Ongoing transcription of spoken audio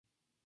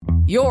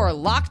Your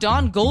Locked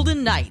On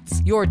Golden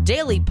Knights, your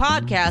daily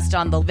podcast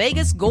on the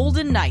Vegas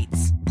Golden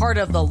Knights, part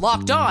of the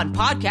Locked On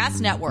Podcast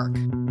Network.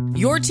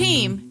 Your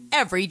team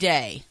every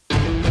day.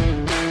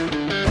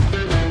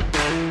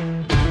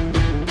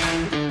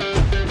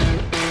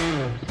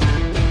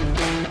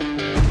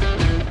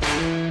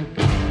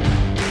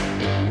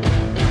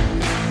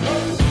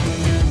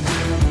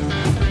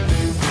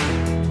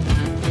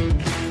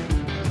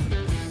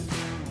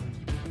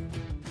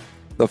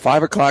 The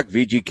 5 o'clock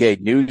VGK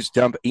news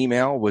dump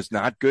email was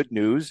not good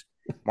news.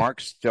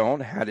 Mark Stone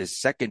had his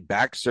second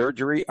back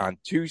surgery on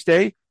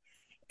Tuesday,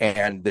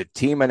 and the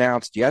team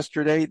announced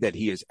yesterday that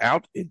he is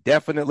out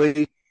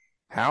indefinitely.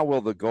 How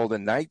will the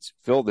Golden Knights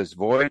fill this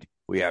void?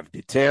 We have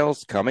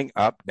details coming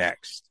up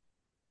next.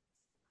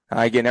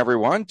 Hi again,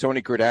 everyone.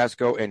 Tony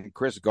Cardasco and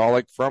Chris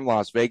Golick from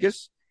Las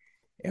Vegas,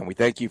 and we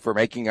thank you for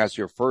making us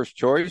your first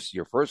choice,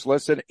 your first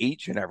listen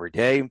each and every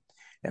day.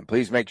 And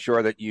please make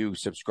sure that you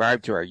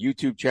subscribe to our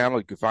YouTube channel.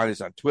 You can find us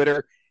on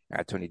Twitter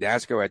at Tony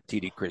Dasco, at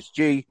TD Chris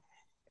G,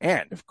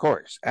 and, of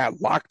course,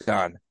 at Locked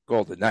On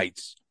Golden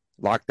Knights,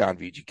 Locked On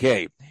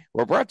VGK.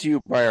 We're brought to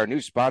you by our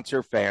new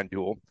sponsor,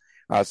 FanDuel.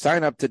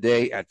 Sign up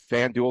today at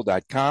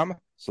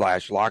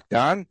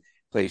FanDuel.com/LockedOn.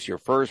 Place your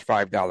first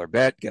 $5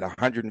 bet. Get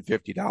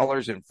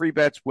 $150 in free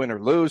bets, win or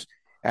lose,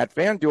 at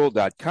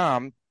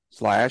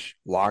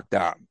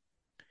FanDuel.com/LockedOn.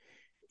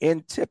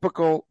 In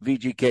typical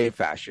VGK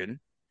fashion,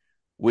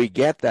 we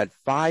get that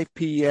 5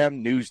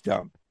 p.m. news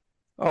dump.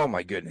 Oh,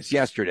 my goodness,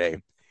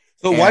 yesterday.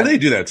 So why do they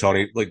do that,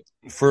 Tony? Like,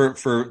 for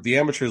the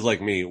amateurs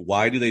like me,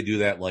 why do they do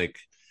that, like,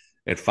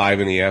 at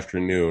 5 in the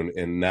afternoon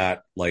and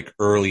not, like,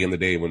 early in the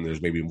day when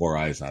there's maybe more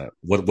eyes on it?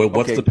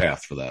 What's the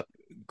path for that?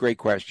 Great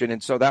question.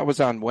 And so that was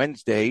on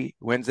Wednesday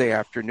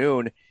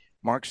afternoon.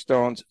 Mark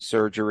Stone's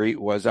surgery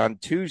was on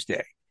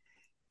Tuesday.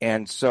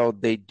 And so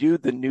they do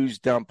the news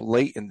dump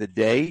late in the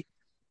day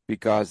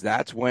because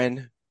that's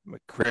when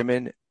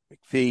McCrimmon,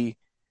 McPhee,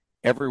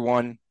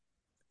 everyone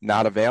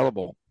not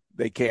available.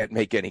 They can't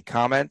make any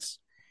comments.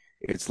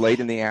 It's late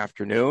in the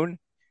afternoon.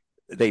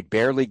 They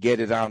barely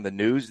get it on the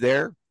news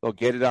there. They'll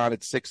get it on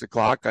at 6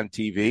 o'clock on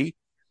TV.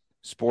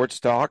 Sports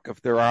Talk, if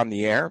they're on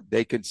the air,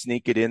 they can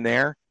sneak it in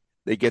there.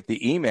 They get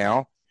the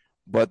email,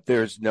 but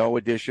there's no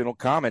additional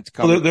comments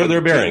coming. Well,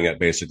 they're burying it,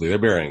 basically. They're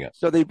burying it.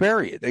 So they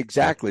bury it.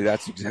 Exactly.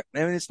 That's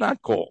exactly. I mean, it's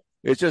not cool.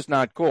 It's just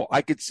not cool.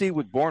 I could see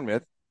with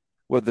Bournemouth,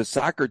 with the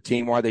soccer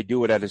team, why they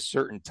do it at a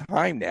certain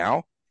time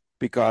now,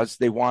 because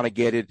they want to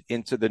get it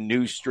into the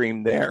news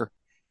stream there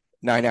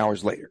 9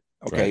 hours later,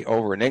 okay, right,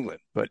 over in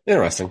England. But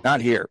interesting. Not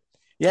here.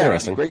 Yeah,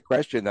 interesting. Great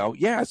question, though.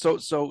 Yeah, so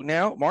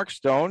now Mark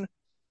Stone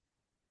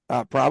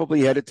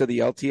probably headed to the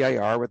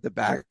LTIR with the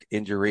back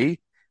injury.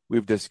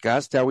 We've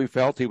discussed how we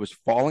felt he was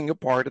falling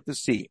apart at the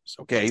seams,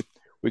 okay?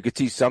 We could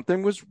see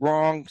something was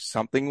wrong,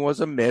 something was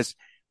amiss.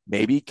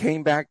 Maybe he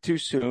came back too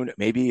soon.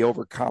 Maybe he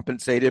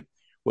overcompensated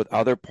with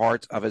other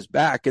parts of his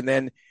back. And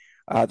then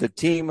the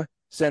team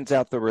sends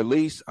out the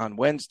release on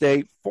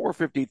Wednesday,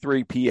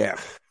 4:53 p.m.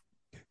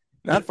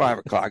 Not 5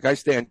 o'clock. I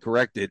stand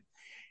corrected.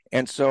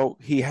 And so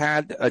he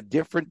had a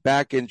different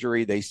back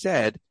injury, they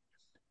said.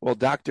 Well,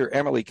 Dr.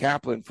 Emily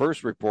Kaplan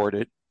first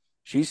reported.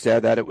 She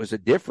said that it was a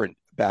different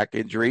back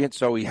injury, and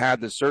so he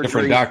had the surgery.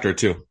 Different doctor,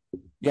 too.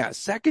 Yeah,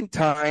 second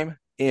time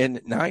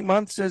in 9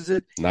 months, is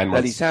it? 9 months.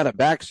 That he's had a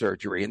back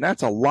surgery, and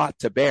that's a lot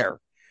to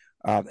bear.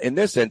 In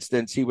this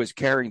instance, he was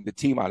carrying the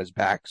team on his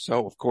back,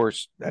 so, of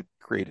course, that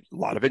created a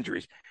lot of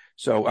injuries.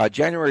 So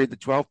January the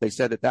 12th, they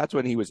said that that's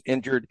when he was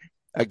injured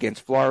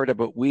against Florida,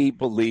 but we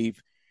believe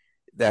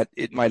that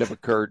it might have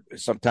occurred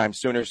sometime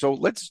sooner. So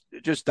let's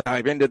just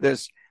dive into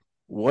this.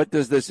 What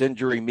does this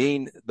injury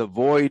mean? The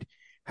void,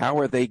 how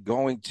are they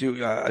going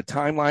to a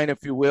timeline,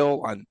 if you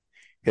will, on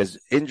his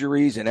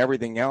injuries and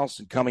everything else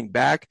and coming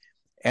back?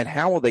 And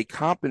how will they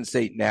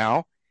compensate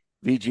now,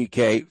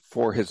 VGK,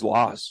 for his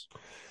loss?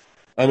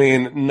 I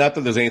mean, not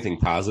that there's anything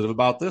positive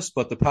about this,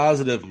 but the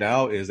positive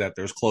now is that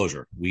there's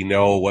closure. We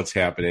know what's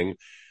happening.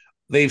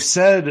 They've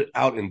said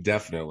out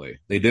indefinitely.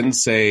 They didn't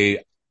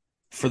say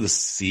for the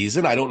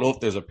season. I don't know if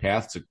there's a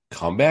path to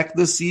come back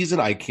this season.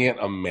 I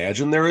can't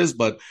imagine there is,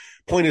 but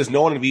point is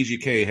no one in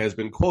VGK has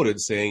been quoted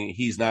saying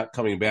he's not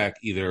coming back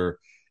either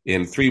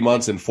in 3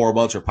 months, in 4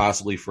 months, or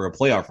possibly for a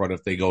playoff run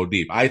if they go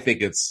deep. I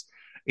think it's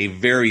a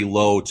very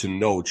low to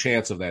no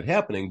chance of that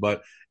happening,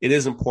 but it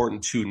is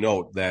important to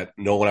note that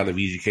no one on the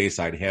VGK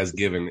side has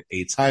given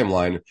a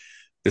timeline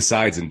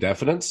besides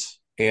indefinites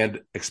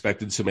and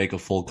expected to make a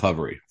full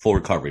recovery,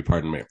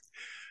 pardon me.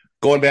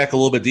 Going back a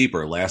little bit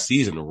deeper, last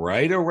season,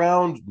 right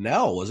around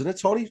now, wasn't it,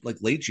 Tony? Like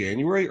late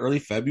January, early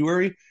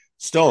February,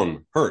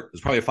 Stone hurt. It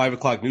was probably a 5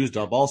 o'clock news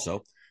dump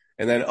also.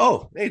 And then,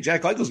 hey,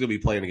 Jack Eichel's going to be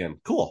playing again.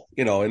 Cool.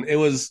 And it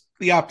was,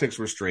 the optics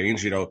were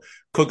strange,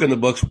 cooking the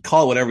books,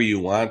 call it whatever you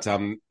want.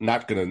 I'm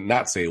not going to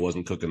not say it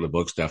wasn't cooking the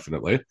books,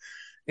 definitely.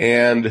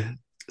 And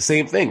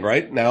same thing,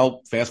 right? Now,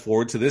 fast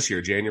forward to this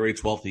year, January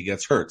 12th, he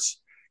gets hurt.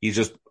 He's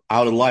just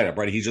out of the lineup,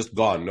 right? He's just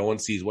gone. No one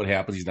sees what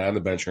happens. He's not on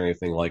the bench or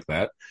anything like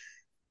that. A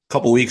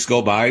couple weeks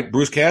go by,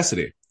 Bruce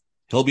Cassidy.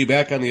 He'll be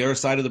back on the other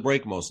side of the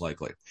break, most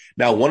likely.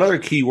 Now, one other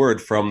key word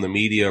from the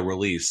media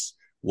release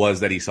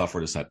was that he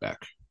suffered a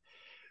setback.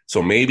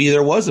 So maybe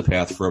there was a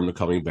path for him to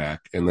coming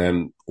back, and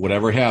then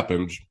whatever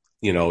happened,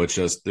 it's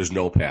just there's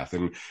no path.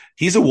 And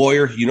he's a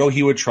warrior.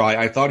 He would try.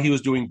 I thought he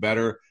was doing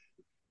better.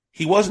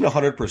 He wasn't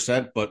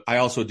 100%, but I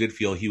also did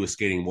feel he was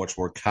skating much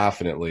more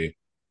confidently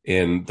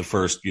in the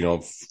first,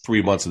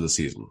 3 months of the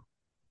season.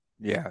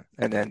 Yeah,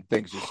 and then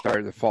things just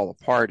started to fall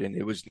apart, and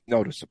it was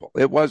noticeable.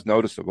 It was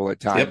noticeable at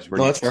times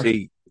where you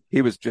see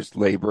he was just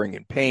laboring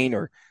in pain,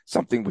 or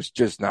something was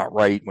just not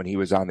right when he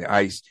was on the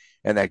ice.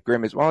 And that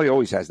grimace, well, he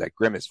always has that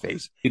grimace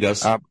face. He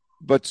does.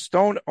 But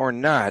Stone or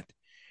not,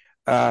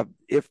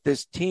 if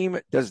this team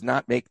does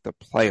not make the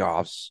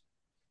playoffs,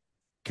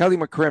 Kelly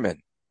McCrimmon,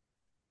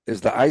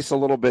 is the ice a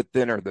little bit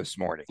thinner this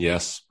morning?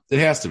 Yes, it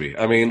has to be.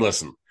 I mean,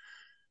 listen.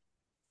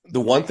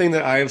 The one thing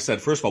that I have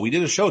said, first of all, we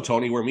did a show,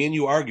 Tony, where me and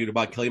you argued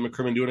about Kelly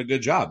McCrimmon doing a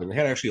good job, and it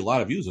had actually a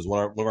lot of views. It was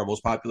one of our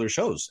most popular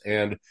shows.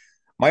 And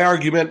my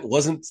argument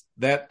wasn't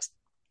that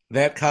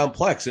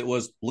complex. It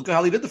was, look at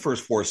how they did the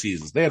first 4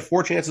 seasons. They had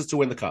 4 chances to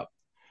win the cup.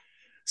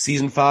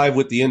 Season 5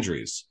 with the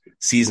injuries.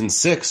 Season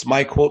 6,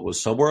 my quote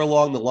was somewhere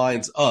along the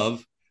lines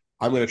of,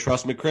 I'm going to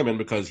trust McCrimmon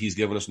because he's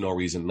given us no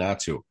reason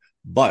not to.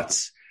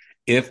 But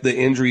if the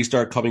injuries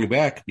start coming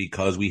back,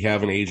 because we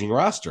have an aging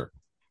roster,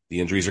 the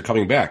injuries are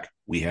coming back,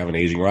 we have an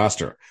aging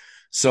roster.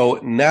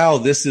 So now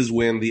this is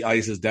when the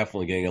ice is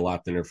definitely getting a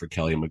lot thinner for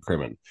Kelly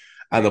McCrimmon.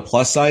 On the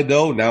plus side,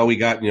 though, now we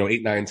got,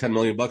 $8, $9, $10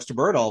 million to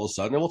burn all of a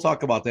sudden, and we'll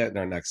talk about that in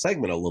our next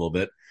segment a little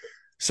bit.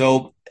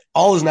 So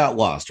all is not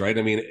lost, right?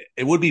 I mean,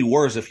 it would be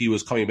worse if he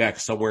was coming back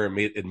somewhere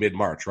in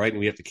mid-March, right? And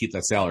we have to keep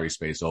that salary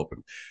space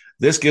open.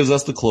 This gives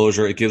us the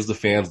closure. It gives the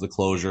fans the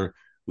closure.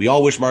 We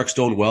all wish Mark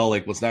Stone well.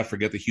 Let's not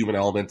forget the human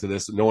element to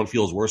this. No one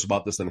feels worse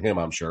about this than him,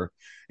 I'm sure.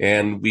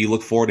 And we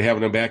look forward to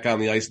having him back on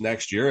the ice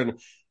next year. And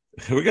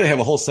we're going to have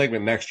a whole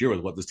segment next year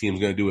with what this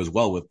team's going to do as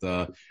well, with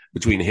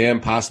between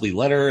him, possibly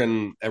Leonard,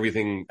 and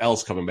everything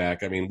else coming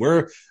back. I mean,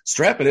 we're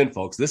strapping in,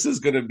 folks. This is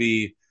going to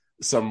be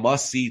some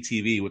must-see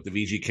TV with the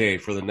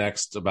VGK for the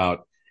next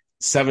about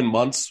 7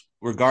 months,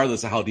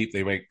 regardless of how deep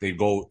they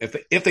go.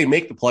 If they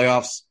make the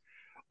playoffs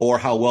or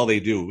how well they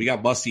do, we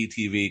got must-see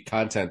TV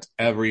content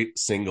every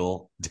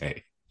single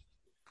day.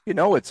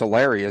 What's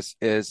hilarious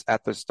is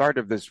at the start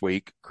of this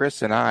week,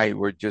 Chris and I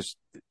were just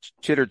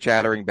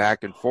chitter-chattering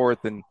back and forth,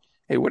 and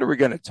hey, what are we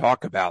going to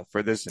talk about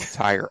for this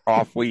entire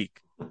off week?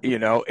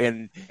 And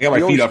I got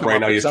my feet up right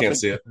now. You just can't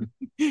see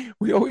it.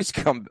 We always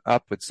come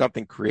up with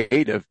something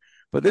creative,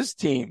 but this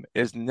team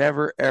is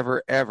never,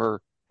 ever,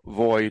 ever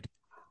void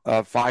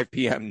of 5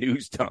 p.m.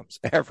 news dumps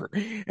ever.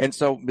 And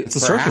so it's a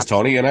circus,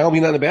 Tony, and I don't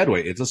mean that in a bad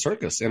way. It's a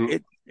circus.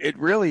 And it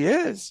really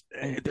is.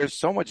 There's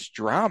so much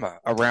drama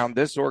around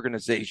this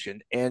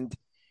organization. And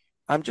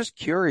I'm just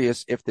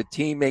curious if the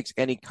team makes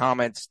any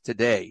comments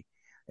today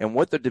and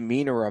what the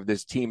demeanor of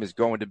this team is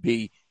going to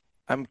be.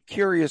 I'm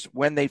curious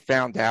when they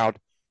found out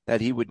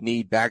that he would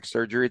need back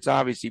surgery. It's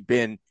obviously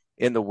been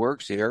in the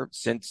works here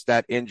since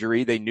that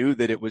injury. They knew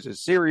that it was a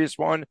serious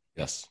one.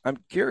 Yes. I'm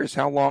curious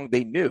how long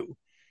they knew.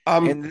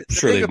 I'm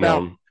sure they've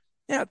known.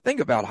 Yeah,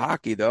 thing about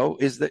hockey, though,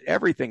 is that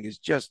everything is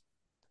just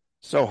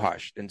so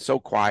hushed and so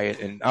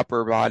quiet, and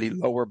upper body,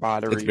 lower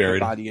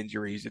body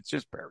injuries. It's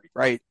just buried,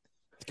 right?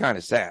 It's kind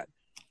of sad.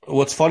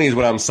 What's funny is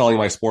when I'm selling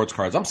my sports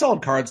cards, I'm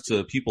selling cards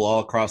to people all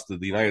across the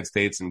United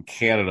States and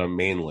Canada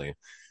mainly.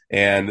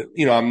 And,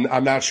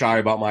 I'm not shy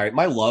about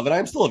my love, and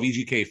I'm still a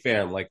VGK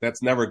fan.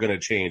 That's never going to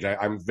change.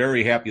 I'm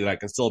very happy that I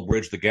can still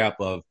bridge the gap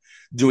of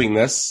doing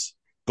this,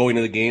 going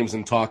to the games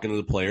and talking to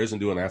the players and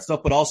doing that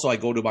stuff. But also I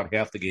go to about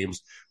half the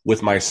games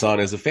with my son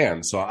as a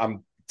fan. So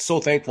I'm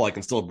so thankful I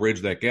can still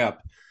bridge that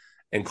gap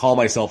and call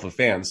myself a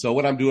fan. So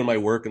when I'm doing my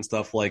work and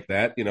stuff like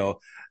that,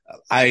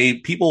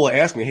 people will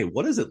ask me, hey,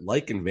 what is it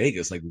like in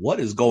Vegas? What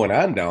is going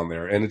on down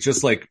there? And it's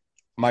just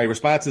my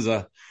response is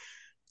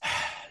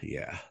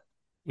yeah.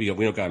 We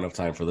don't got enough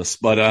time for this,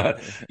 but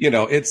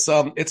it's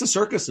a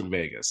circus in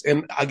Vegas.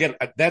 And again,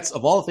 that's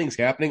of all the things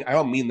happening. I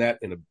don't mean that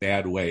in a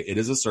bad way. It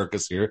is a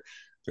circus here.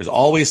 There's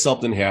always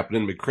something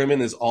happening.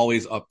 McCrimmon is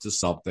always up to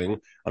something.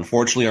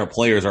 Unfortunately, our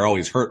players are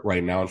always hurt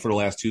right now, and for the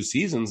last 2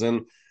 seasons.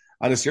 And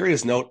on a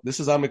serious note, this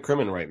is on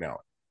McCrimmon right now.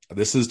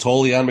 This is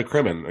totally on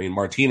McCrimmon. I mean,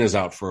 Martinez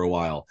out for a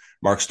while,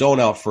 Mark Stone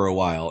out for a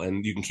while,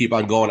 and you can keep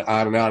on going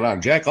on and on and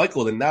on. Jack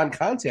Eichel with a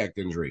non-contact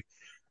injury.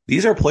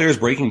 These are players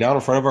breaking down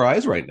in front of our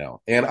eyes right now.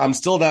 And I'm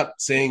still not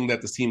saying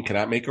that this team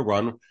cannot make a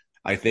run.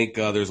 I think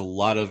there's a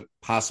lot of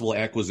possible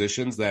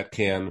acquisitions that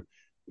can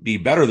be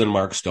better than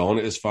Mark Stone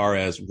as far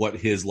as what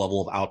his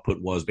level of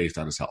output was based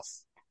on his health.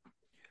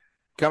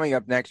 Coming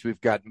up next,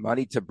 we've got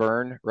Money to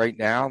Burn right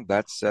now.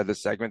 That's the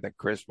segment that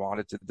Chris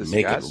wanted to discuss.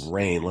 Make it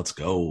rain. Let's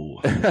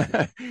go.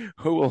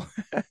 Who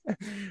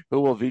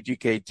will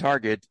VGK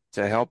target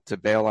to help to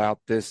bail out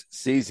this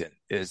season?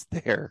 Is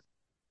there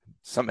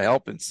some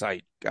help in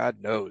sight?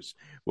 God knows.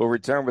 We'll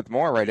return with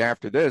more right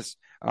after this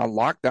on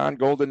Locked On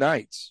Golden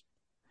Knights.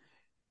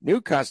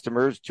 New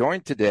customers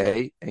join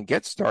today and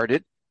get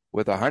started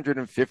with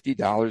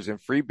 $150 in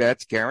free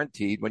bets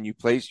guaranteed when you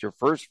place your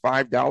first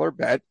 $5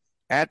 bet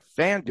at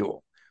FanDuel,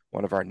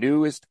 one of our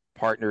newest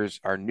Partners,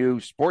 our new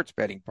sports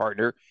betting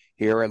partner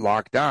here at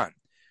Locked On.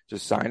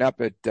 Just sign up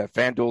at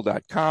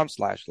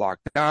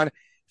FanDuel.com/LockedOn.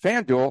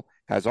 FanDuel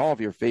has all of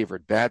your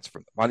favorite bets,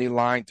 from the money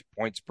line to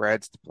point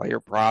spreads to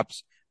player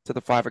props to the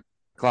 5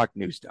 o'clock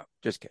news stuff.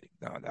 Just kidding.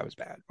 No, that was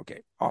bad.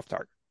 Okay, off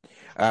target.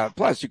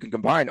 Plus, you can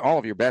combine all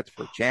of your bets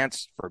for a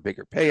chance for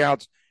bigger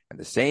payouts and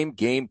the same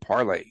game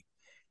parlay.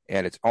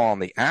 And it's all on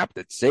the app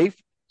that's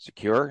safe,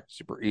 secure,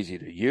 super easy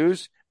to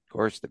use. Of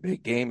course, the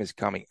big game is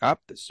coming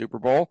up, the Super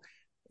Bowl,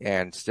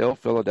 and still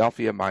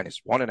Philadelphia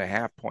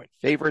 -1.5-point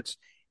favorites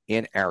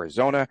in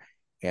Arizona,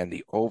 and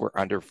the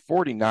over-under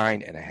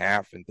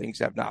 49.5, and things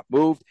have not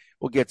moved.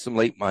 We'll get some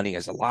late money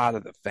as a lot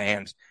of the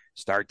fans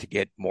start to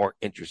get more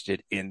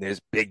interested in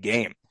this big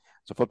game.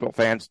 So football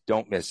fans,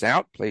 don't miss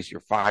out. Place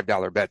your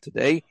 $5 bet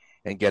today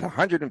and get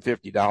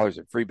 $150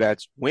 in free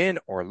bets, win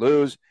or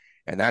lose.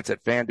 And that's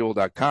at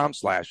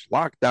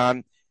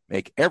FanDuel.com/LockedOn.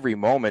 Make every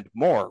moment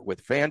more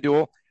with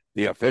FanDuel,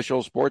 the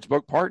official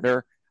sportsbook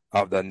partner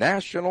of the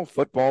National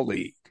Football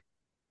League.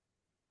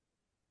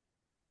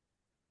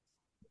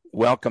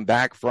 Welcome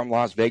back from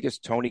Las Vegas,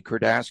 Tony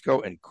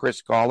Cardasco and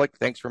Chris Golick.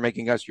 Thanks for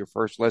making us your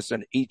first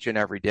listen each and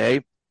every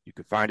day. You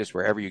can find us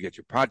wherever you get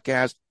your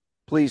podcast.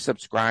 Please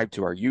subscribe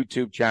to our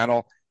YouTube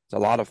channel. It's a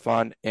lot of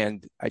fun,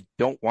 and I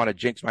don't want to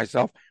jinx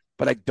myself,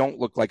 but I don't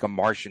look like a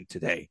Martian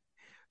today.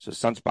 So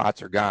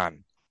sunspots are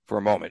gone for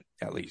a moment,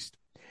 at least.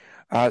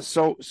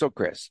 So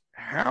Chris,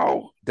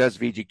 how does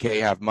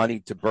VGK have money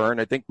to burn?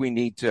 I think we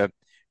need to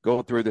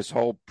go through this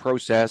whole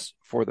process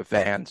for the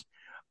fans.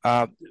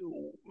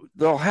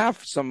 They'll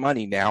have some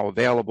money now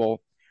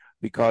available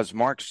because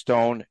Mark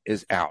Stone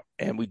is out,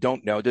 and we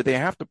don't know. Do they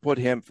have to put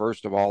him,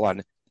 first of all,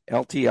 on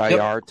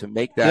LTIR to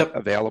make that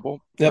available?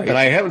 Yep, right? And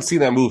I haven't seen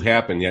that move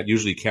happen yet.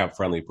 Usually Cap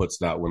Friendly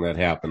puts it out when that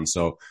happens.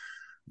 So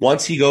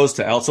once he goes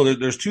to so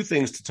there's two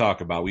things to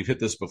talk about. We've hit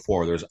this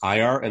before. There's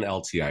IR and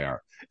LTIR.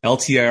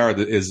 LTIR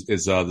is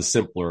the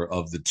simpler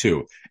of the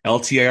two.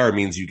 LTIR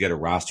means you get a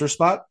roster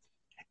spot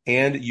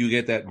and you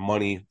get that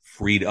money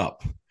freed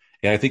up.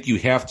 And I think you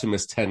have to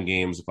miss 10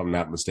 games, if I'm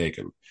not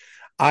mistaken.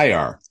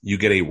 IR, you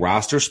get a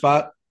roster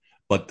spot,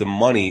 but the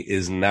money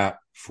is not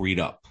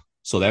freed up.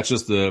 So that's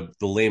just the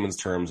layman's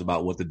terms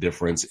about what the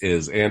difference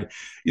is. And,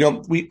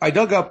 I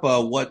dug up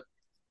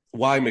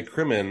why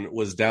McCrimmon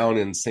was down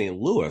in St.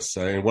 Louis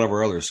and one of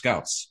our other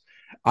scouts.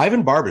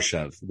 Ivan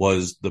Barbashev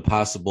was the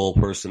possible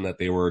person that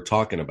they were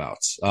talking about.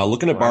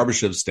 Looking at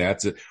Barbashev's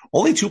stats,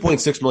 only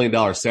 $2.6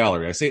 million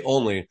salary. I say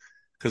only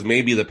because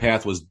maybe the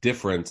path was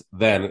different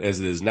then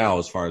as it is now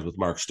as far as with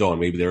Mark Stone.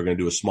 Maybe they were going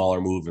to do a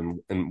smaller move and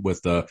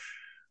with the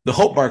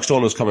hope Mark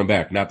Stone was coming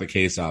back. Not the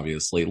case,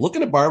 obviously.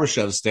 Looking at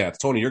Barbashev's stats,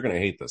 Tony, you're going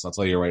to hate this. I'll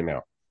tell you right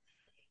now.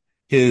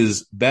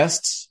 His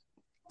best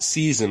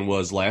season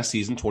was last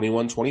season,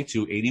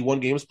 21-22, 81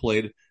 games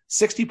played,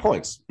 60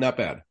 points. Not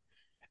bad.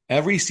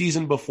 Every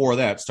season before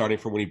that, starting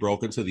from when he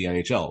broke into the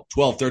NHL,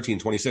 12, 13,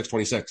 26,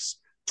 26,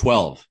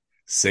 12,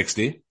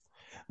 60.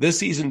 This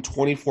season,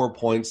 24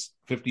 points,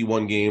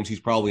 51 games. He's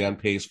probably on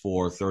pace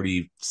for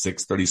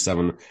 36,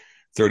 37,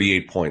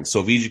 38 points.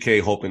 So VGK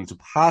hoping to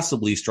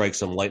possibly strike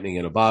some lightning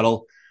in a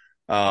bottle.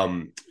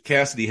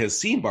 Cassidy has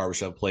seen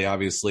Barbashev play.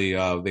 Obviously,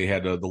 they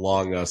had the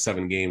long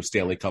 7-game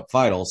Stanley Cup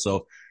final.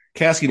 So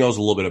Cassidy knows a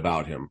little bit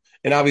about him.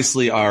 And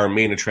obviously our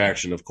main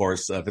attraction, of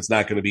course, if it's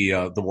not going to be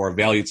the more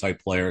value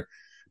type player,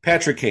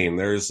 Patrick Kane.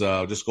 There's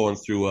just going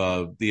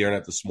through the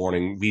internet this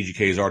morning,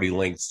 VGK is already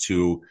linked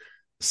to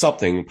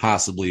something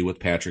possibly with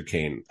Patrick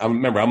Kane.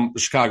 Remember, I'm a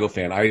Chicago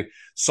fan. I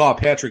saw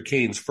Patrick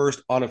Kane's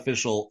first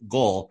unofficial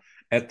goal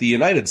at the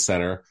United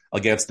Center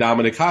against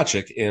Dominik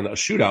Hasek in a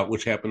shootout,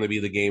 which happened to be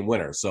the game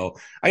winner. So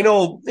I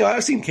know,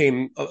 I've seen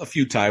Kane a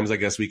few times, I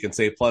guess we can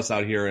say, plus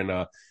out here in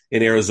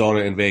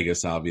Arizona and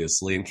Vegas,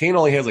 obviously. And Kane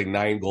only has like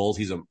 9 goals.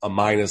 He's a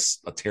minus,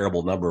 a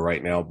terrible number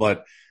right now,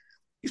 but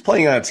he's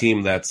playing on a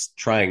team that's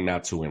trying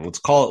not to win. Let's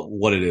call it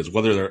what it is,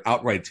 whether they're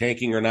outright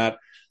tanking or not.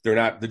 They're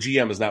not. The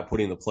GM is not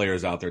putting the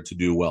players out there to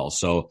do well.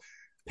 So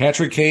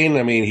Patrick Kane,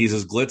 I mean, he's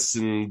as glitz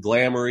and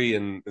glamoury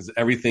and as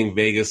everything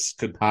Vegas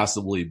could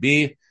possibly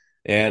be.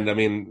 And I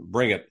mean,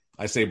 bring it.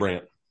 I say bring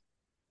it.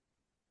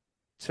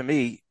 To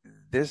me,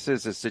 this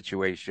is a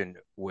situation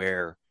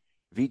where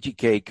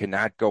VGK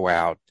cannot go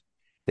out.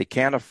 They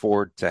can't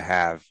afford to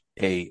have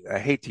I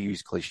hate to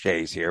use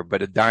cliches here,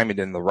 but a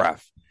diamond in the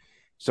rough.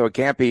 So it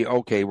can't be,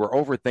 okay, we're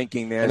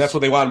overthinking this. And that's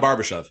what they want in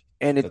Barbashev.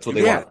 And that's what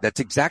they want.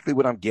 That's exactly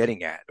what I'm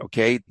getting at.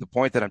 Okay. The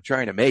point that I'm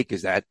trying to make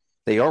is that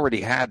they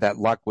already had that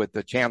luck with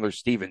the Chandler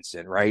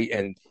Stevenson, right?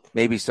 And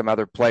maybe some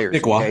other players.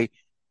 Nick Waugh. Okay?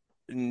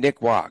 Nick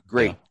Waugh.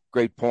 Great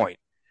point.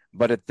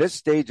 But at this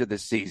stage of the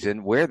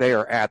season, where they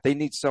are at, they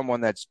need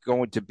someone that's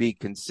going to be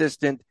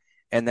consistent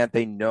and that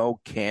they know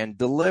can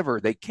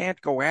deliver. They can't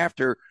go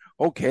after,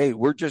 okay,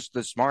 we're just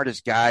the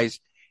smartest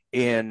guys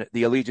in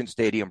the Allegiant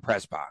Stadium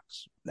press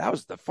box. That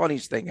was the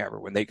funniest thing ever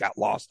when they got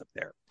lost up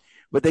there.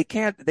 But they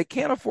can't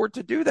afford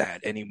to do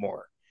that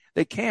anymore.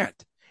 They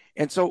can't.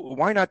 And so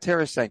why not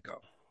Tarasenko?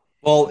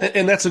 Well,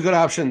 and that's a good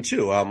option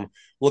too.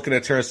 Looking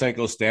at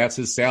Tarasenko's stats,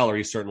 his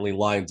salary certainly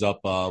lines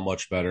up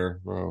much better.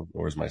 Oh,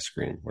 where's my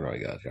screen? Where do I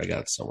got it? I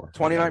got it somewhere.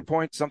 29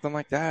 points, something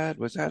like that.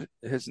 Was that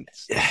his?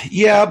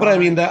 Yeah, but I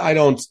mean, that I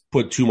don't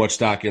put too much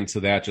stock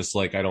into that, just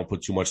like I don't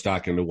put too much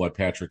stock into what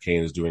Patrick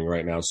Kane is doing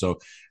right now. So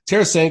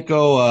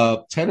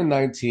Tarasenko, 10 and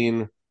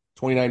 19,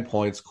 29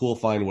 points, cool,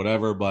 fine,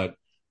 whatever. But,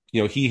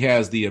 he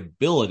has the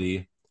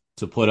ability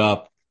to put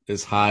up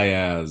as high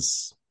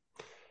as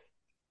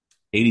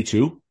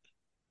 82.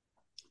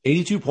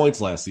 82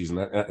 points last season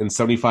in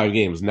 75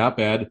 games. Not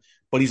bad,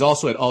 but he's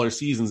also had other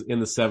seasons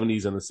in the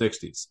 70s and the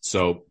 60s.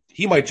 So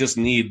he might just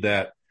need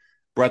that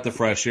breath of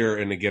fresh air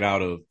and to get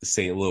out of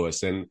St.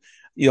 Louis. And,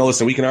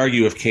 listen, we can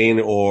argue if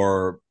Kane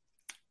or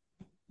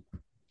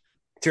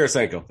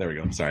Tarasenko, there we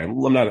go. Sorry,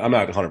 I'm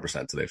not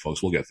 100% today,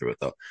 folks. We'll get through it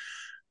though.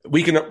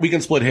 We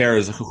can split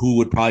hairs who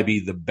would probably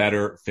be the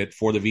better fit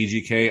for the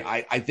VGK.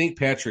 I think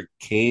Patrick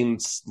Kane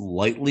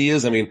slightly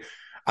is. I mean,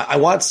 I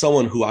want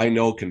someone who I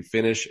know can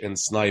finish and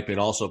snipe and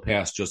also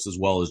pass just as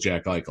well as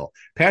Jack Eichel.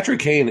 Patrick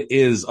Kane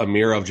is a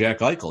mirror of Jack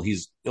Eichel.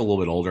 He's a little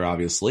bit older,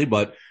 obviously,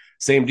 but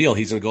same deal.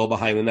 He's going to go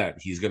behind the net.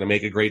 He's going to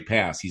make a great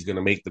pass. He's going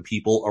to make the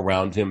people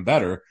around him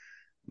better,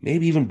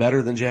 maybe even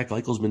better than Jack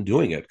Eichel's been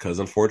doing it, because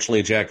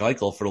unfortunately Jack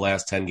Eichel for the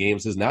last 10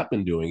 games has not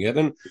been doing it.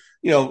 And,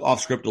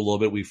 off script a little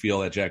bit, we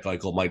feel that Jack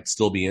Eichel might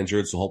still be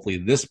injured. So hopefully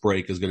this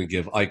break is going to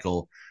give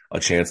Eichel a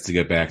chance to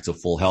get back to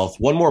full health.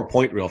 One more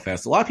point real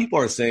fast. A lot of people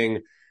are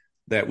saying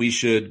that we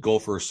should go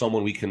for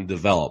someone we can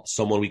develop,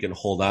 someone we can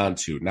hold on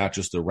to, not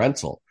just a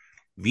rental.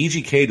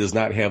 VGK does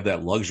not have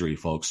that luxury,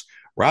 folks.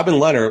 Robin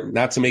Lehner,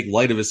 not to make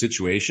light of his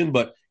situation,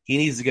 but he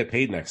needs to get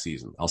paid next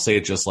season. I'll say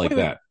it just like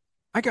that.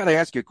 I got to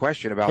ask you a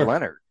question about Sure.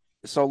 Lehner.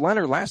 So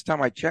Lehner, last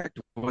time I checked,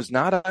 was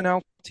not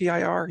on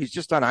LTIR. He's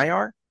just on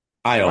IR?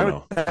 I don't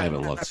know. I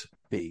haven't looked.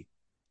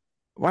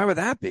 Why would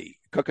that be?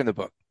 Cooking the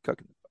books.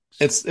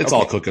 It's Okay.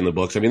 all cooking the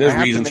books. I mean,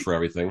 there's reasons for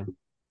everything.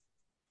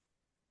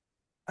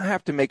 I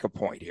have to make a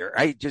point here.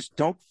 I just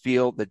don't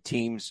feel the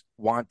teams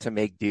want to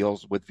make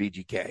deals with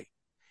VGK.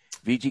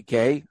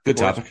 VGK, Good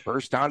topic.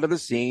 Burst onto the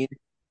scene,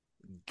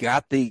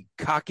 got the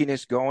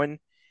cockiness going.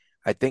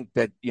 I think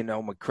that,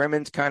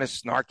 McCrimmon's kind of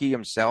snarky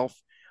himself,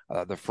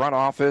 the front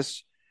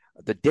office,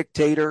 the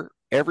dictator,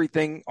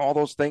 everything, all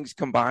those things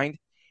combined.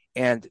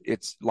 And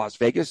it's Las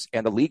Vegas,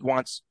 and the league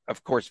wants,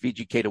 of course,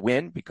 VGK to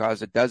win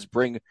because it does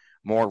bring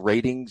more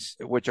ratings,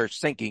 which are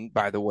sinking,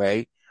 by the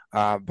way,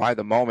 by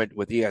the moment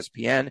with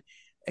ESPN.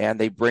 And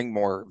they bring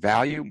more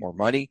value, more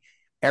money,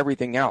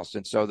 everything else.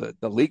 And so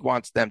the league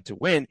wants them to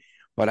win.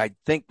 But I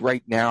think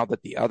right now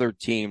that the other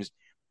teams,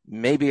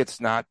 maybe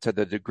it's not to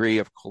the degree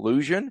of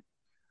collusion,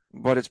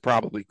 but it's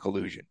probably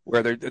collusion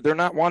where they're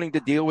not wanting to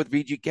deal with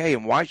VGK.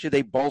 And why should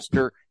they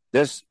bolster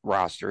this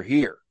roster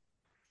here?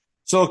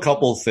 So a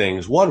couple of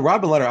things. One,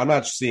 Robin Lehner, I'm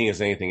not seeing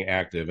as anything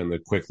active in the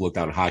quick look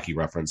on Hockey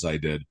Reference I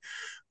did.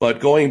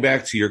 But going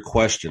back to your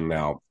question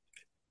now,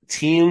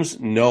 teams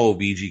know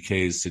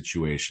VGK's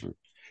situation.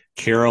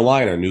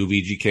 Carolina, new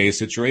VGK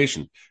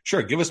situation.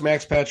 Sure, give us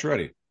Max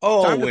Pacioretty.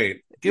 Oh,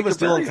 wait. Give us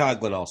Dylan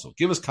Coghlan also.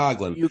 Give us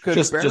Coghlan. You could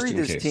just bury in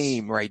this case.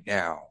 team right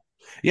now.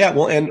 Yeah,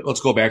 well, and let's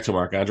go back to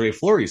Marc-Andre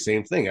Fleury.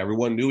 Same thing.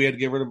 Everyone knew we had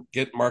to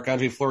get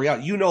Marc-Andre Fleury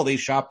out. They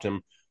shopped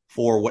him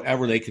for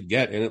whatever they could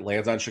get, and it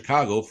lands on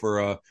Chicago for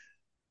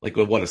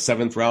a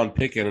seventh round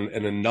pick and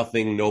a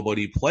nothing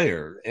nobody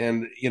player.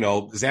 And,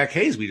 Zach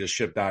Hayes, we just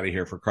shipped out of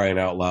here for crying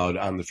out loud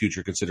on the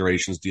future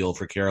considerations deal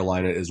for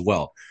Carolina as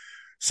well.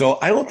 So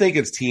I don't think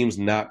it's teams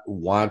not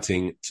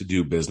wanting to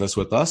do business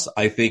with us.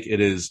 I think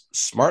it is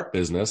smart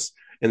business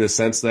in the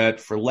sense that,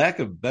 for lack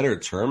of a better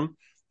term,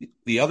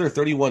 the other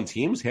 31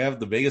 teams have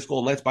the Vegas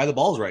Golden Knights by the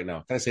balls right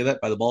now. Can I say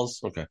that? By the balls?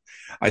 Okay.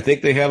 I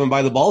think they have them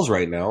by the balls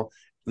right now.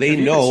 They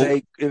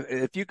know.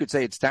 If you could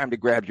say it's time to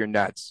grab your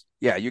nuts.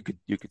 Yeah, you could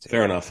say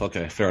fair enough.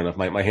 Okay, fair enough.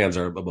 My hands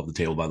are above the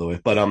table, by the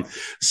way. But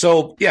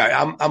so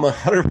yeah, I'm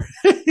 100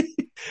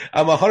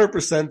 I'm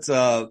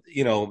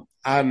 100%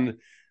 on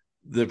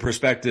the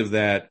perspective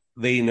that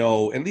they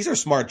know, and these are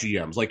smart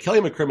GMs like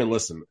Kelly McCrimmon.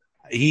 Listen,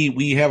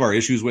 we have our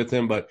issues with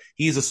him, but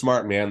he's a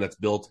smart man that's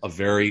built a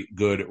very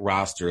good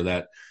roster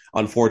that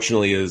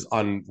unfortunately is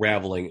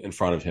unraveling in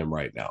front of him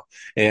right now.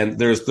 And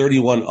there's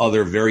 31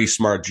 other very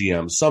smart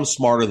GMs, some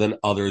smarter than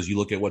others. You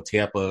look at what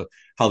Tampa,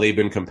 how they've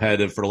been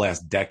competitive for the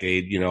last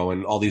decade,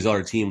 and all these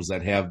other teams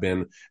that have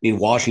been. I mean,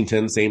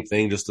 Washington, same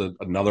thing, just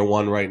another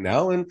one right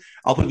now. And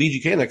I'll put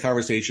VGK in that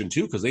conversation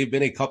too, because they've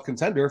been a cup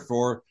contender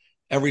for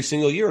every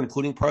single year,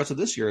 including parts of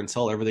this year,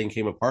 until everything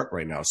came apart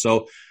right now.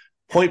 So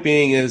point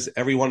being is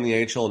everyone in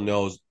the NHL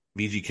knows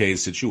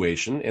VGK's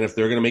situation. And if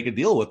they're going to make a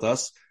deal with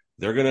us,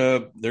 they're gonna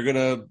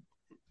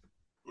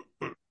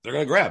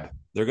grab,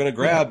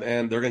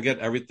 and they're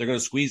gonna they're gonna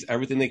squeeze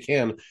everything they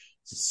can.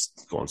 It's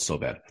going so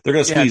bad. They're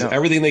gonna squeeze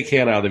everything they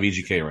can out of the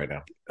VGK right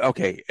now.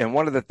 Okay, and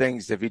one of the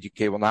things that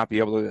VGK will not be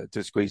able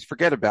to squeeze,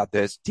 forget about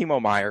this. Timo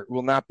Meier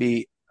will not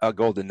be a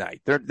Golden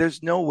Knight.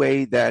 There's no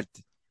way that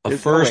A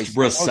first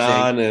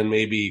Brisson and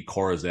maybe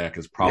Korczak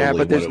is probably yeah,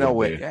 but there's what no it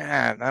would way. be.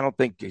 Yeah, I don't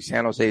think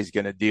San Jose is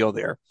going to deal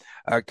there.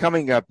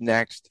 Coming up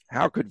next,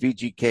 how could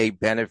VGK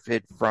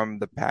benefit from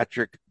the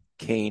Patrick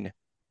Kane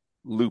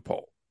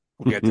loophole?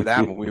 We'll get to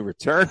that when we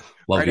return.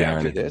 Love right the after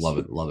irony. this. Love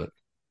it. Love it.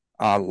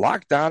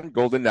 Locked On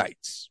Golden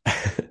Knights.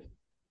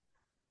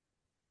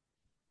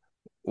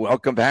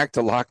 Welcome back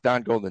to Locked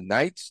On Golden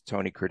Knights.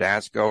 Tony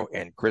Cardasco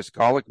and Chris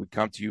Golick. We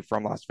come to you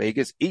from Las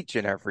Vegas each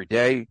and every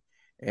day.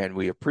 And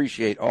we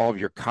appreciate all of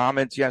your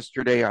comments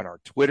yesterday on our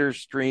Twitter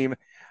stream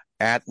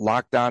at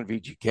Locked On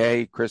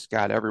VGK. Chris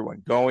got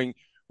everyone going.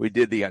 We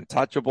did the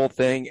untouchable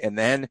thing. And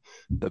then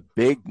the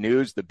big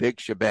news, the big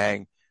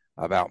shebang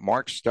about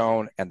Mark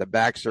Stone and the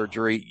back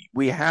surgery.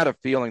 We had a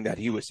feeling that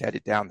he was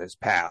headed down this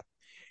path.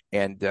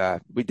 And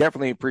we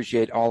definitely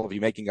appreciate all of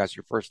you making us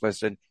your first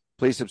listen.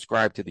 Please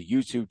subscribe to the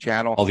YouTube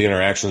channel. All the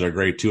interactions are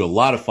great too. A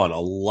lot of fun, a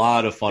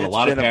lot of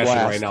passion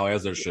right now,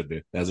 as there should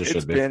be.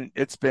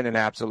 It's been an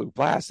absolute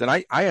blast. And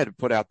I had to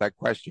put out that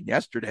question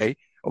yesterday.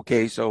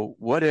 Okay, so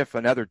what if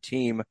another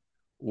team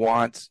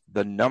wants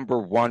the number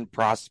one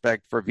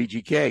prospect for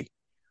VGK?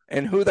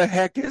 And who the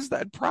heck is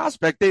that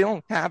prospect? They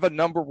don't have a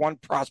number one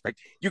prospect.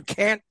 You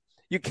can't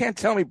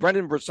tell me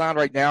Brendan Brisson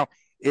right now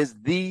is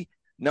the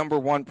number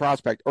one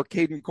prospect, or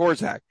Caden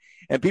Korczak.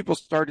 And people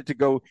started to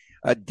go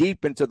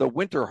deep into the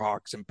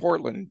Winterhawks in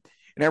Portland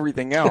and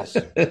everything else.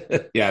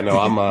 Yeah, no,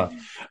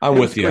 I'm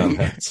with you on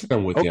that.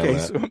 I'm with you on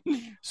that.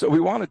 So we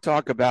want to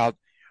talk about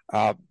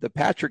the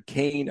Patrick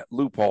Kane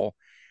loophole.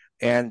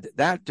 And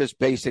that just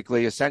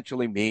basically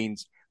essentially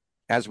means,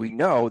 as we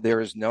know,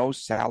 there is no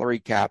salary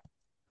cap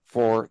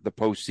for the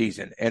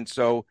postseason. And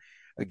so,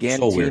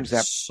 again, teams have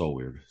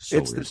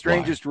it's the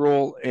strangest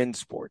rule in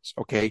sports.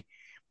 Okay.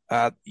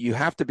 You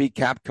have to be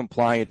cap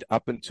compliant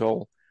up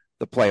until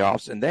the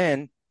playoffs. And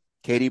then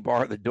Katie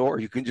bar at the door,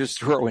 you can just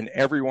throw in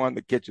everyone in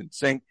the kitchen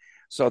sink.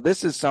 So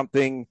this is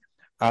something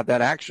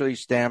that actually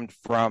stemmed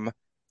from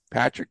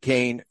Patrick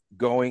Kane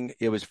going,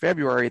 it was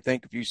February, I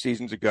think, a few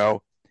seasons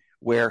ago,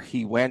 where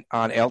he went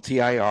on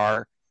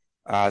LTIR.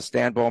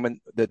 Stan Bowman,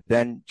 the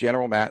then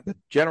general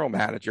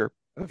manager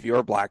of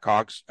your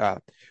Blackhawks,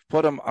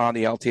 put him on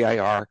the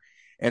LTIR.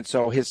 And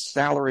so his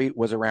salary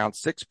was around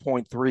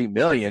 $6.3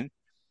 million.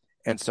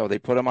 And so they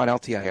put him on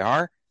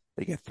LTIR.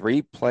 They get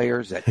three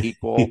players that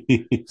equal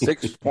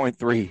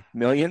 $6.3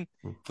 million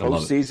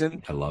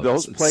postseason. I love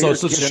those it. players.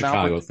 So it's a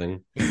Chicago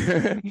thing.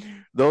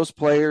 Those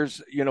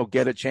players,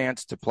 get a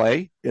chance to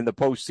play in the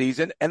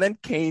postseason, and then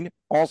Kane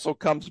also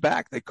comes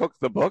back. They cook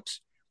the books,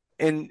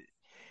 and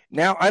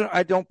now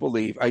I don't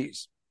believe.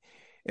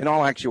 In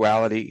all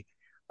actuality,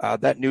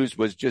 that news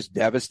was just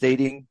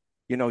devastating.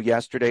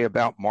 Yesterday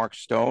about Mark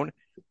Stone.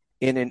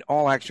 And in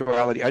all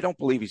actuality, I don't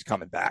believe he's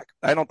coming back.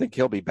 I don't think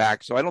he'll be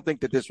back. So I don't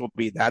think that this will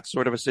be that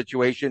sort of a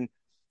situation.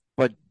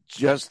 But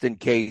just in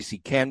case you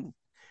can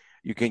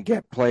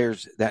get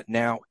players that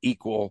now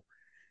equal,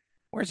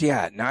 where's he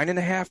at?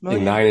 $9.5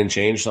 million? 9 and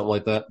change, something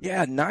like that.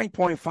 Yeah,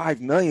 $9.5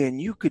 million.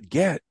 You could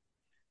get,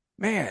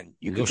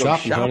 you could go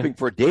shopping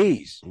for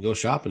days. Go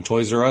shopping.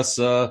 Toys R Us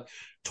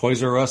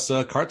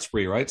cart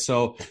spree, right?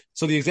 So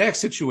the exact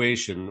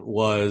situation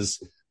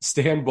was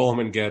Stan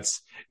Bowman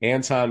gets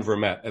Anton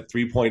Vermette at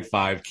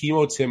 3.5,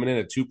 Kimmo Timonen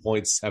at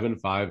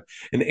 2.75,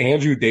 and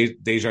Andrew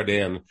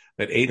Desjardins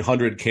at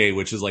 $800K,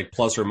 which is like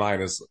plus or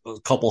minus a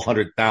couple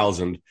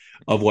 $100,000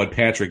 of what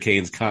Patrick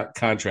Kane's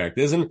contract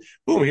is. And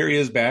boom, here he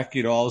is back,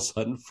 all of a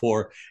sudden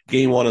for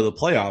game one of the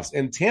playoffs.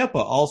 And Tampa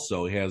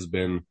also has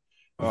been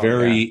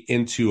very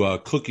into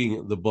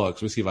cooking the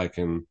books. Let me see if I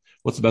can,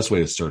 what's the best way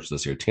to search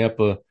this here?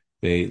 Tampa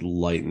Bay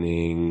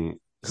Lightning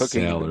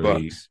cooking salary. The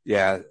books.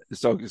 Yeah.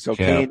 So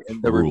Kane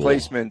and the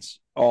replacements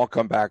all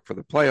come back for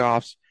the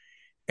playoffs.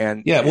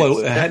 And not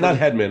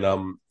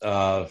Hedman,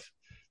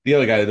 the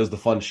other guy that does the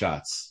fun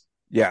shots.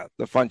 Yeah,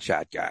 the fun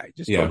shot guy.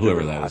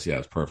 Whoever that is. Yeah,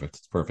 it's perfect.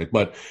 It's perfect.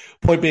 But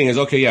point being is,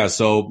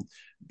 so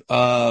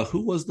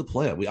who was the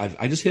player?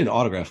 I just hit an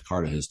autograph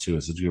card of his too.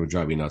 It's going to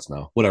drive me nuts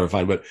now. Whatever,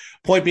 fine. But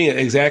point being,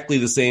 exactly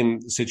the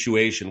same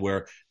situation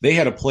where they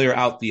had a player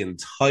out the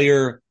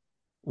entire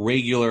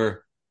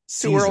regular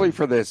season. Too early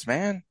for this,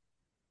 man.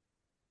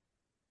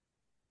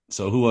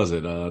 So who was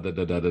it? Not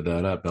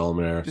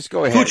Bellemare. Just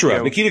go ahead.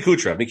 Nikita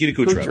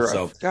Kucherov.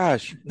 So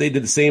gosh, they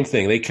did the same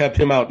thing. They kept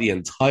him out the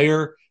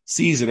entire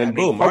season, and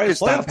boom,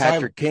 focused on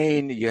Patrick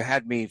Kane. You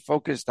had me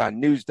focused on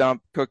News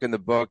Dump, cooking the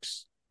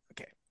books.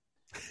 Okay,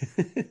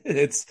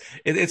 it's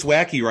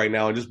wacky right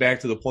now. And just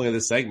back to the point of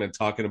this segment,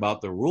 talking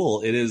about the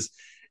rule, it is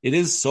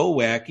so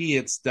wacky.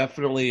 It's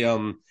definitely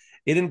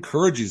it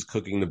encourages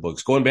cooking the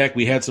books. Going back,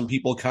 we had some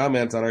people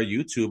comment on our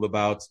YouTube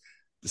about.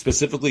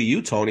 Specifically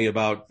you, Tony,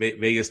 about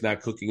Vegas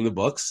not cooking the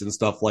books and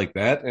stuff like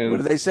that. And what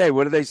do they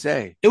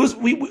say? It was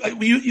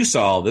you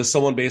saw all this.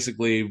 Someone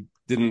basically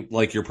didn't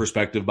like your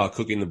perspective about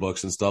cooking the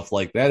books and stuff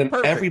like that. And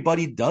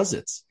Everybody does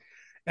it.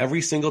 Every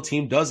single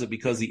team does it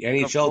because the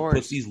NHL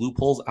puts these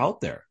loopholes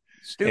out there.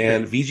 Stupid.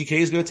 And VGK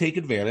is going to take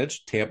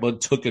advantage. Tampa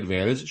took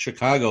advantage.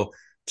 Chicago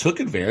took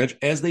advantage,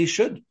 as they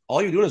should.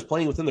 All you're doing is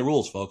playing within the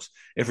rules, folks.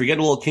 If you're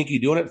getting a little kinky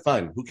doing it,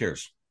 fine. Who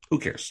cares?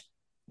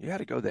 You had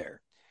to go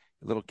there.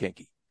 A little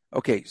kinky.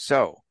 Okay,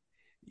 so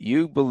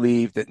you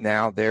believe that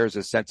now there's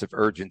a sense of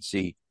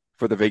urgency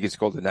for the Vegas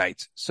Golden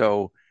Knights.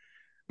 So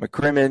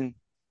McCrimmon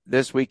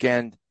this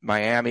weekend,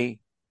 Miami,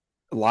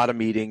 a lot of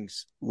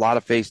meetings, a lot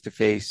of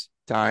face-to-face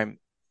time.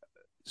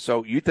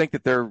 So you think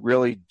that they're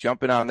really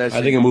jumping on this?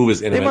 I think a move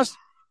is imminent.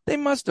 They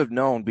must have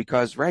known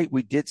because, right,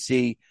 we did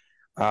see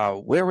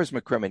where was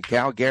McCrimmon?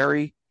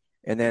 Calgary,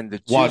 and then the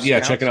two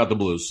scouts. Checking out the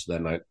Blues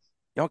that night.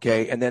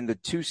 Okay, and then the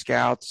 2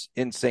 scouts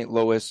in St.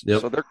 Louis. Yep.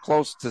 So they're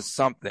close to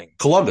something.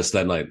 Columbus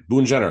that night.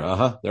 Boone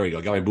Jenner. There you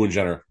go. Got my Boone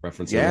Jenner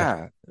reference.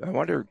 Yeah, I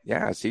wonder,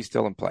 is he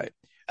still in play?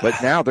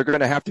 But now they're going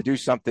to have to do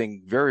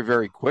something very,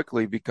 very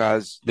quickly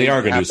because they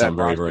are going to do something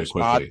very, very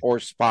quickly. Or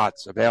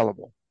spots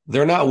available.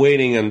 They're not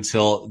waiting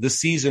until the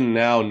season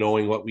now,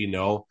 knowing what we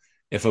know.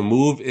 If a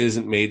move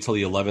isn't made till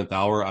the 11th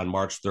hour on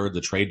March 3rd,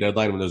 the trade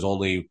deadline, when there's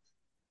only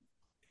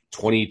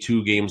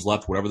 22 games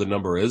left, whatever the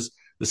number is,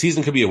 the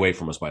season could be away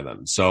from us by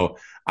then. So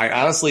I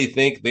honestly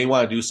think they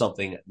want to do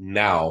something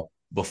now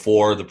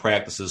before the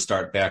practices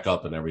start back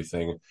up and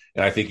everything.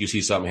 And I think you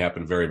see something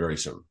happen very, very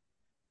soon.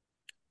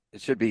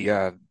 It should be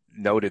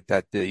noted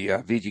that the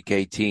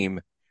VGK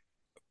team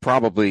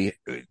probably,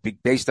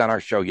 based on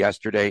our show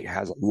yesterday,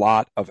 has a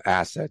lot of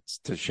assets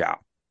to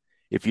shop.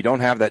 If you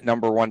don't have that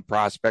number one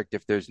prospect,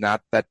 if there's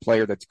not that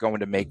player that's going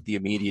to make the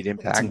immediate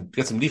impact.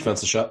 Get some defense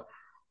to shop.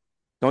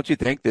 Don't you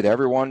think that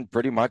everyone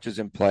pretty much is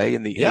in play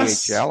in the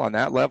AHL on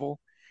that level?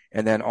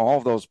 And then all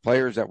of those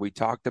players that we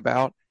talked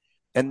about.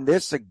 And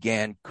this,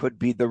 again, could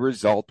be the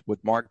result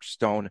with Mark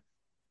Stone,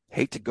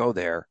 hate to go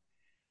there,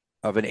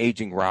 of an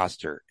aging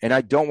roster. And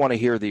I don't want to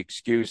hear the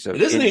excuse of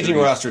it is an injuries.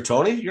 Aging roster,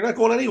 Tony. You're not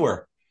going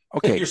anywhere.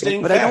 Okay, You're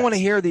staying but fast. I don't want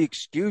to hear the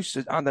excuse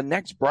on the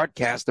next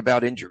broadcast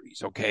about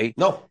injuries, okay?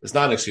 No, it's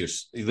not an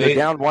excuse. They're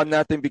down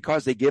 1-0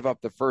 because they give up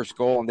the first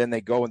goal and then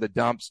they go in the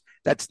dumps.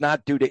 That's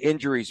not due to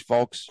injuries,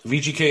 folks.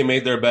 VGK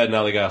made their bed.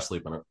 Now they got to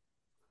sleep in it.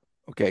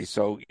 Okay,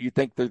 so you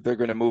think that they're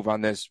going to move on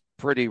this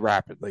pretty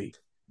rapidly?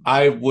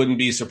 I wouldn't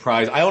be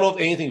surprised. I don't know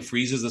if anything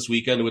freezes this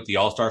weekend with the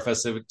All-Star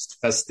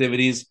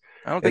festivities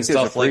I don't think and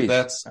stuff like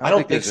that. I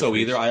don't think so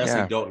either. I honestly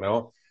Yeah. don't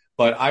know.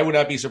 But I would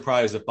not be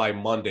surprised if by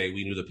Monday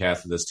we knew the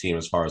path of this team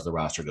as far as the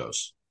roster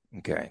goes.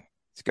 Okay.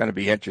 It's going to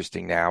be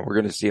interesting now. We're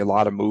going to see a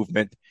lot of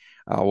movement.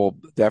 We'll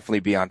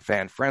definitely be on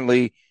Fan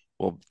Friendly.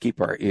 We'll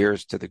keep our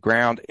ears to the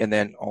ground. And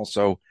then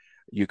also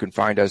you can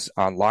find us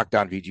on Locked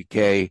On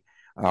VGK.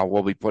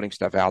 We'll be putting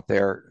stuff out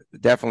there.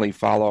 Definitely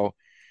follow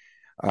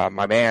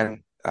my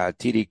man,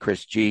 TD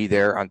Chris G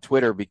there on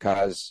Twitter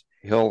because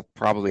he'll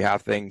probably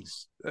have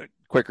things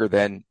quicker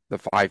than the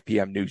 5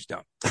 p.m. news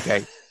dump.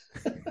 Okay.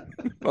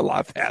 A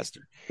lot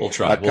faster. We'll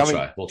try.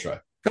 We'll try.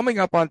 Coming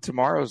up on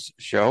tomorrow's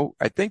show,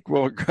 I think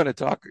we're going to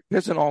talk.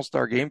 There's an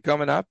all-star game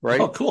coming up, right?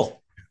 Oh,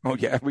 cool. Oh,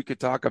 yeah. We could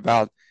talk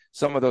about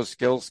some of those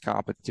skills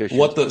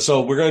competitions.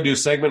 So we're going to do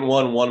segment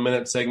 1, 1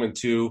 minute, segment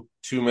 2,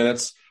 2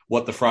 minutes.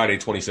 What the Friday,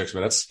 26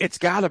 minutes. It's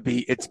got to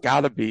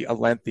be a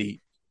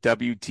lengthy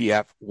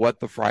WTF.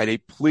 What the Friday.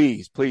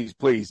 Please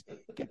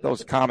get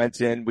those comments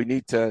in. We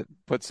need to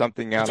put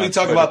something out. So we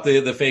talk about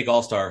the fake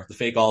all-star,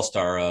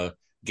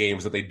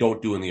 games that they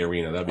don't do in the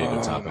arena. That'd be a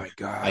good topic. Oh my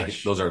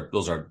gosh. Those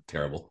are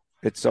terrible.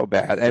 It's so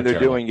bad. And they're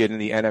doing it in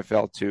the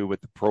NFL too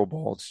with the Pro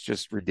Bowl. It's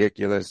just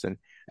ridiculous. And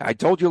I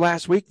told you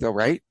last week though,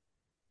 right?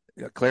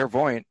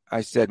 Clairvoyant.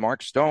 I said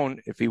Mark Stone,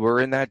 if he were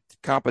in that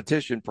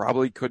competition,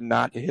 probably could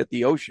not hit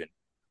the ocean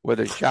with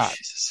a shot.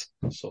 Jesus.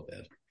 So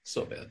bad.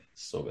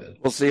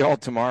 We'll see you all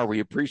tomorrow. We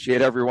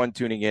appreciate everyone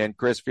tuning in.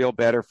 Chris, feel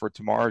better for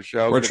tomorrow's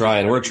show. We're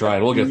trying.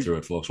 We'll get through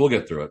it, folks. We'll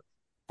get through it.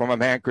 From my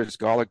man, Chris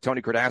Golick,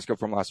 Tony Cardasco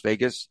from Las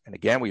Vegas. And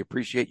again, we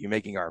appreciate you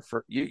making your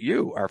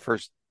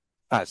first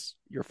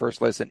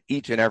listen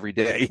each and every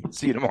day.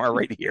 See you tomorrow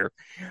right here.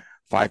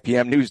 5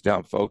 p.m. news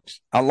dump,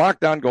 folks. On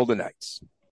Locked On Golden Knights.